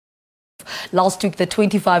Last week, the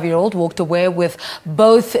 25-year-old walked away with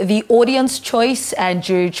both the Audience Choice and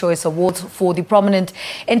Jury Choice Awards for the prominent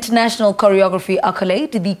international choreography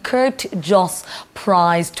accolade, the Kurt Jooss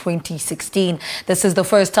Prize 2016. This is the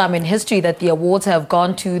first time in history that the awards have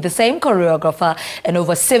gone to the same choreographer, and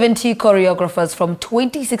over 70 choreographers from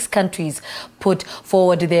 26 countries put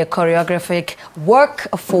forward their choreographic work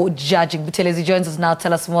for judging. Buthelezi joins us now to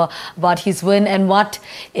tell us more about his win and what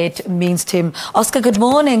it means to him. Oscar, good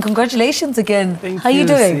morning. Congratulations again. Thank you. How are you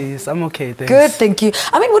doing? Sis. I'm okay, thanks. Good, thank you.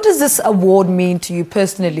 I mean, what does this award mean to you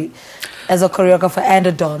personally as a choreographer and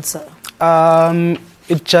a dancer?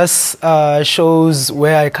 It just shows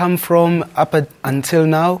where I come from up until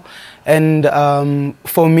now, and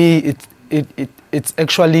for me, it's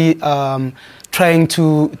actually trying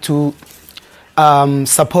to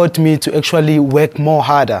support me to actually work more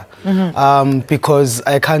harder, because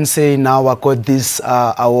I can't say now I got this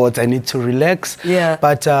award, I need to relax. Yeah.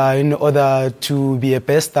 But in order to be a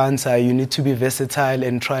best dancer, you need to be versatile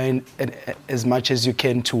and try as much as you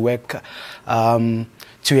can to work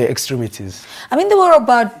to your extremities. I mean, there were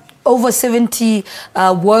about over 70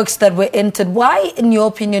 works that were entered. Why, in your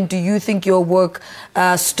opinion, do you think your work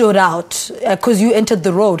stood out? Because you entered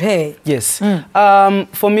the road, hey? Yes.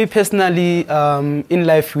 For me personally, in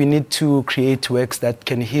life we need to create works that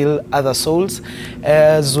can heal other souls.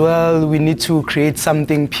 As well, we need to create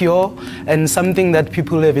something pure and something that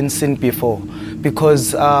people haven't seen before.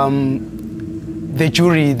 Because the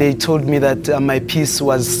jury, they told me that my piece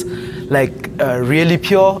was really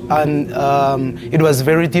pure, and it was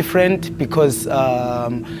very different because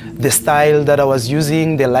the style that I was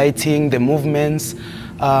using, the lighting, the movements,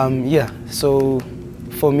 yeah. So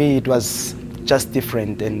for me, it was just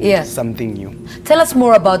different and something new. Tell us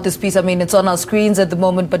more about this piece. I mean, it's on our screens at the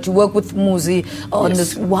moment, but you work with Muzi on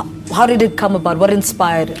this. How did it come about? What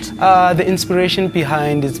inspired it? The inspiration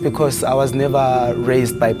behind it's because I was never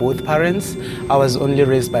raised by both parents. I was only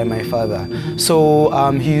raised by my father. So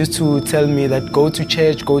he used to tell me that go to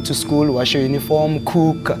church, go to school, wash your uniform,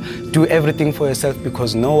 cook, do everything for yourself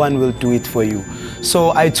because no one will do it for you.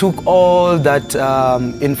 So I took all that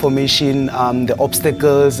information, the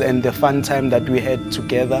obstacles and the fun time that we had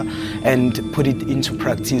together, and put it into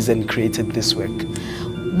practice and created this work.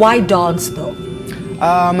 Why dance though?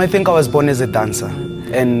 I think I was born as a dancer,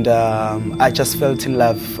 and I just felt in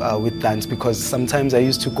love with dance because sometimes I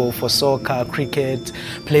used to go for soccer, cricket,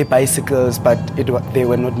 play bicycles, but they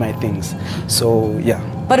were not my things. So yeah.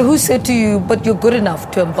 But who said to you, but you're good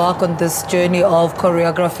enough to embark on this journey of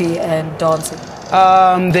choreography and dancing?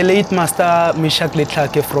 The late master Mishak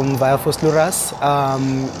Letlake from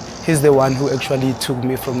Vosloorus-born. He's the one who actually took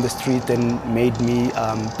me from the street and made me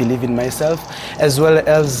believe in myself, as well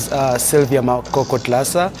as Sylvia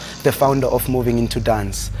Makokotlasa, the founder of Moving Into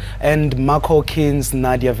Dance. And Mark Hawkins,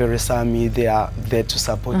 Nadia Veresami, they are there to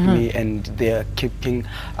support me, and they are keeping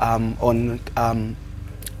on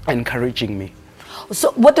encouraging me.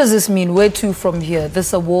 So what does this mean? Where to from here?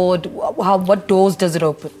 This award, what doors does it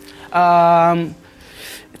open?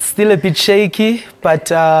 It's still a bit shaky, but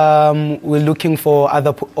we're looking for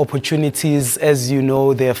other opportunities. As you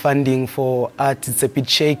know, the funding for art is a bit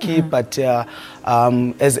shaky, but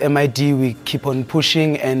as MID, we keep on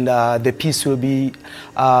pushing, and the piece will be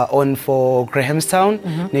on for Grahamstown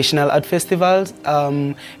National Art Festival,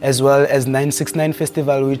 as well as 969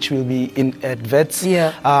 Festival, which will be at Vets.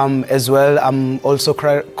 As well, I'm also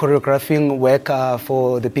choreographing work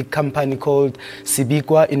for the big company called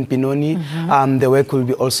Sibikwa in Benoni. The work will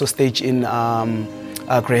be also staged in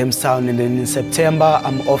Grahamstown, and then in September,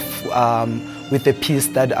 I'm off with a piece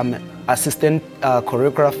that I'm assistant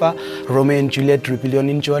choreographer, Romeo and Juliet Rebellion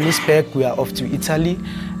in Johannesburg. We are off to Italy,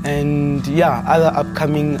 and yeah, other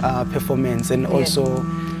upcoming performance, and also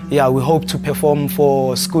we hope to perform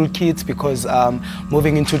for school kids because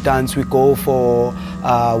Moving Into Dance, we go for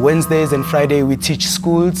Wednesdays and Friday. We teach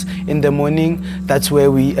schools in the morning. That's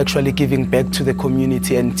where we actually giving back to the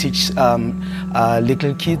community and teach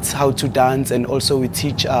little kids how to dance, and also we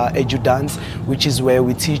teach edu dance, which is where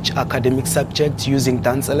we teach academic subjects using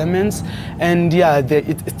dance elements. And yeah,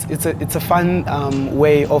 it's a fun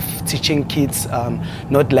way of teaching kids,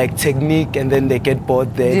 not like technique and then they get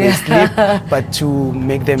bored there, they sleep, but to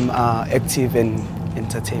make them active and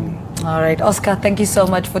entertaining. All right, Oscar, thank you so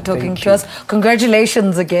much for talking to us.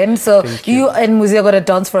 Congratulations again. So you and Muzi are going to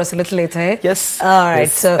dance for us a little later, eh? Yes. All right,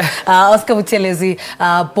 yes. so Oscar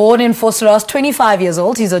Buthelezi, born in Vosloorus, 25 years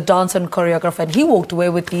old. He's a dancer and choreographer, and he walked away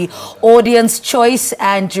with the audience choice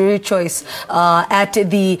and jury choice at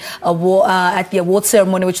the award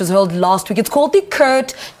ceremony, which was held last week. It's called the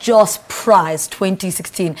Kurt Jooss Prize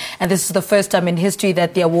 2016, and this is the first time in history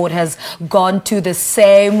that the award has gone to the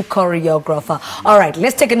same choreographer. All right,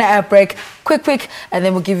 let's take an break, quick, and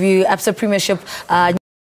then we'll give you Absa Premiership.